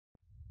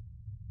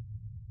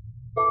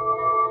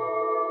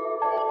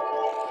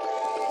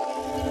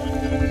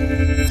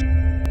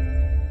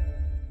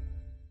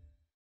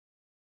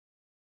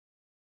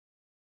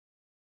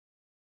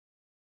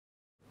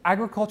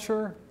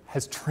Agriculture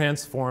has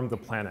transformed the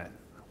planet.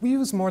 We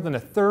use more than a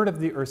third of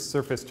the Earth's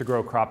surface to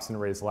grow crops and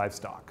raise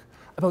livestock.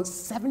 About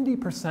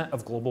 70%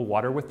 of global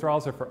water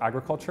withdrawals are for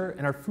agriculture,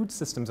 and our food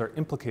systems are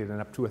implicated in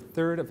up to a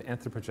third of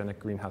anthropogenic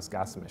greenhouse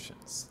gas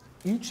emissions.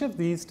 Each of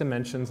these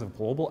dimensions of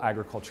global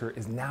agriculture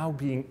is now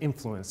being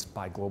influenced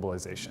by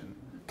globalization.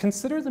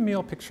 Consider the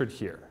meal pictured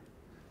here.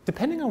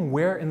 Depending on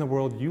where in the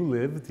world you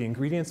live, the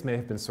ingredients may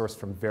have been sourced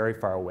from very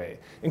far away,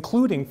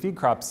 including feed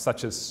crops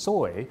such as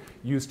soy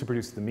used to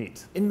produce the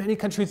meat. In many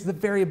countries, the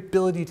very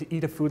ability to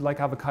eat a food like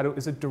avocado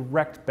is a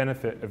direct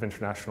benefit of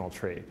international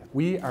trade.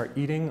 We are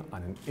eating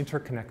on an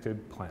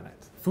interconnected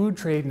planet. Food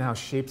trade now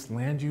shapes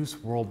land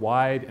use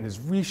worldwide and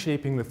is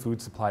reshaping the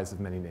food supplies of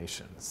many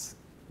nations.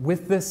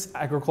 With this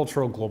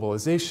agricultural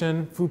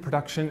globalization, food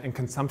production and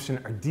consumption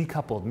are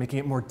decoupled, making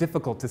it more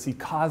difficult to see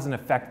cause and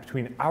effect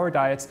between our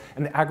diets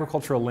and the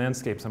agricultural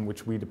landscapes on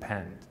which we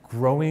depend.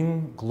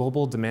 Growing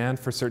global demand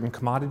for certain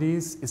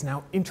commodities is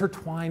now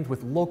intertwined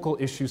with local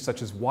issues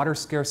such as water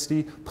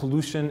scarcity,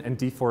 pollution, and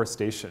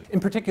deforestation. In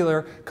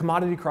particular,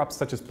 commodity crops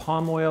such as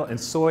palm oil and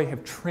soy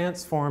have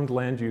transformed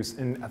land use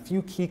in a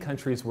few key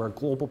countries where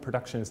global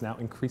production is now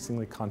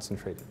increasingly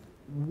concentrated.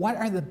 What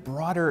are the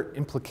broader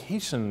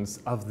implications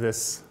of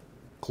this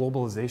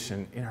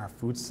globalization in our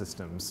food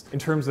systems in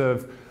terms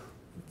of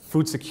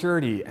food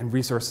security and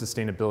resource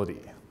sustainability?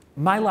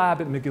 My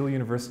lab at McGill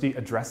University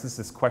addresses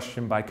this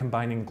question by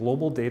combining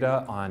global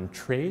data on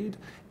trade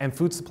and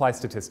food supply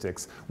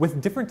statistics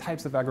with different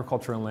types of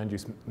agricultural and land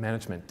use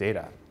management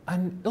data.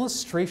 An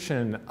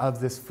illustration of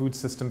this food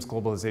systems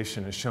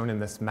globalization is shown in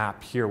this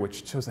map here,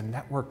 which shows a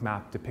network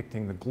map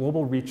depicting the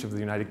global reach of the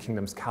United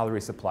Kingdom's calorie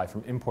supply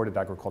from imported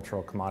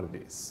agricultural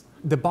commodities.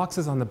 The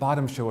boxes on the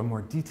bottom show a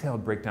more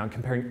detailed breakdown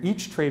comparing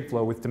each trade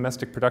flow with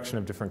domestic production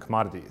of different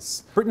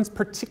commodities. Britain's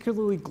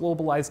particularly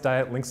globalized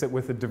diet links it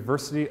with a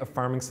diversity of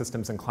farming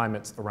systems and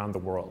climates around the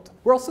world.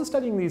 We're also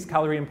studying these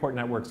calorie import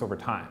networks over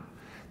time.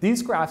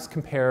 These graphs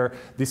compare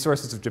the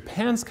sources of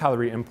Japan's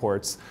calorie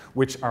imports,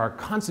 which are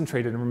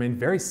concentrated and remain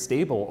very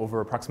stable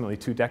over approximately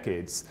 2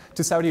 decades,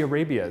 to Saudi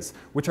Arabia's,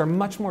 which are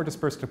much more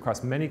dispersed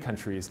across many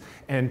countries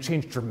and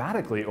change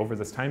dramatically over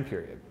this time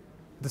period.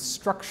 The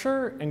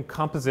structure and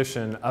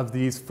composition of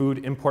these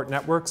food import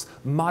networks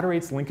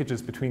moderates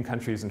linkages between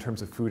countries in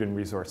terms of food and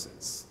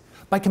resources.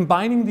 By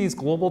combining these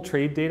global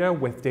trade data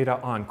with data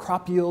on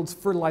crop yields,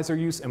 fertilizer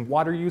use, and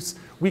water use,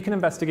 we can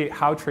investigate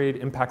how trade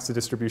impacts the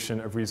distribution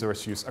of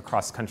resource use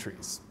across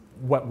countries.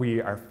 What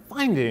we are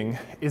finding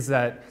is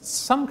that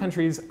some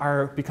countries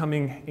are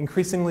becoming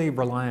increasingly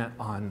reliant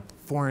on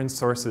foreign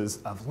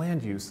sources of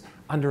land use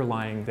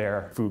underlying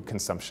their food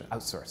consumption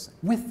outsourcing.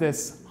 With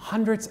this,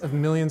 hundreds of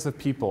millions of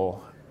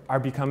people are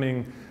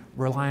becoming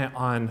reliant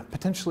on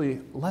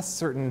potentially less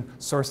certain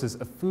sources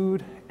of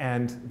food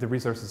and the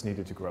resources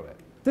needed to grow it.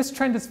 This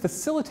trend is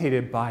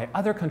facilitated by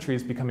other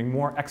countries becoming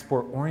more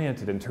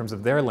export-oriented in terms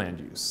of their land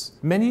use.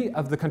 Many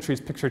of the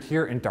countries pictured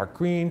here in dark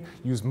green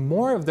use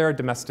more of their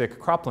domestic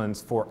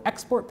croplands for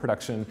export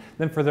production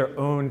than for their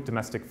own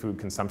domestic food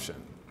consumption.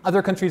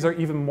 Other countries are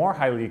even more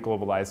highly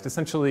globalized,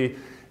 essentially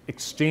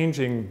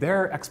exchanging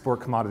their export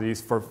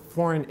commodities for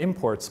foreign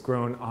imports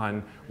grown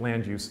on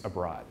land use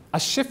abroad. A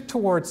shift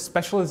towards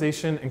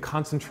specialization and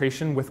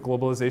concentration with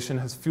globalization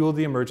has fueled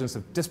the emergence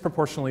of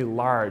disproportionately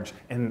large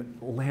and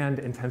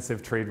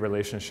land-intensive trade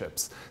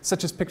relationships,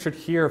 such as pictured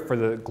here for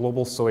the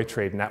global soy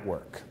trade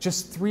network.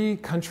 Just 3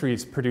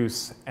 countries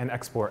produce and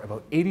export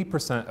about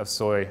 80% of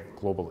soy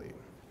globally.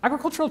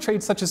 Agricultural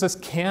trade such as this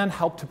can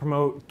help to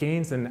promote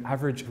gains in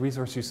average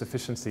resource use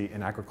efficiency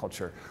in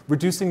agriculture,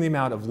 reducing the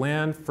amount of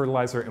land,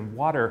 fertilizer, and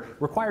water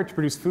required to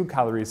produce food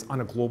calories on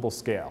a global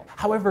scale.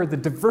 However, the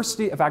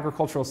diversity of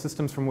agricultural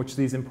systems from which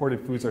these imported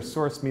foods are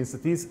sourced means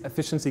that these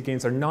efficiency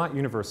gains are not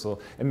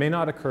universal and may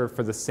not occur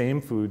for the same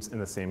foods in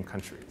the same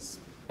countries.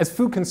 As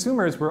food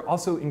consumers, we're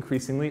also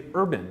increasingly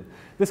urban.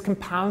 This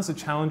compounds the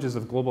challenges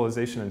of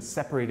globalization and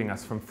separating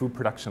us from food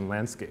production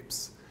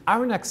landscapes.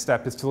 Our next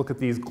step is to look at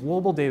these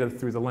global data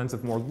through the lens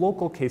of more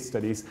local case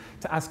studies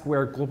to ask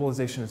where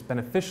globalization is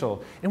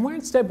beneficial and where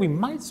instead we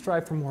might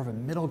strive for more of a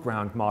middle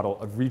ground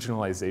model of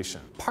regionalization.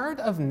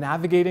 Part of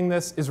navigating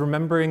this is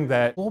remembering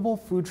that global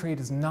food trade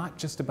is not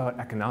just about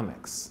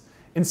economics.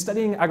 In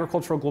studying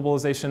agricultural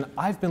globalization,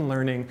 I've been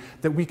learning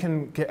that we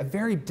can get a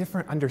very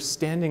different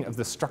understanding of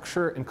the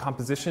structure and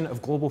composition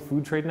of global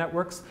food trade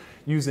networks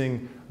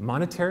using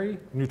monetary,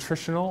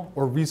 nutritional,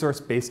 or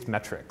resource-based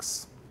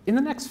metrics. In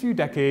the next few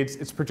decades,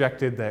 it's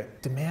projected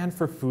that demand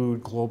for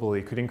food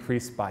globally could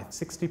increase by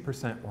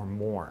 60% or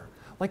more,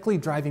 likely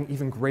driving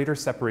even greater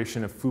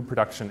separation of food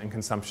production and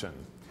consumption.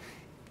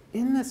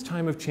 In this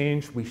time of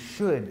change, we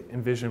should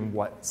envision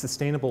what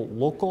sustainable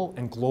local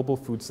and global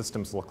food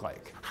systems look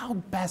like. How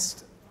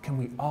best can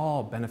we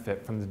all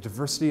benefit from the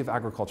diversity of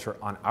agriculture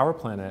on our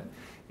planet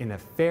in a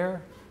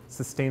fair,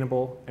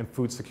 sustainable, and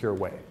food secure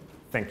way?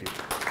 Thank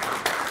you.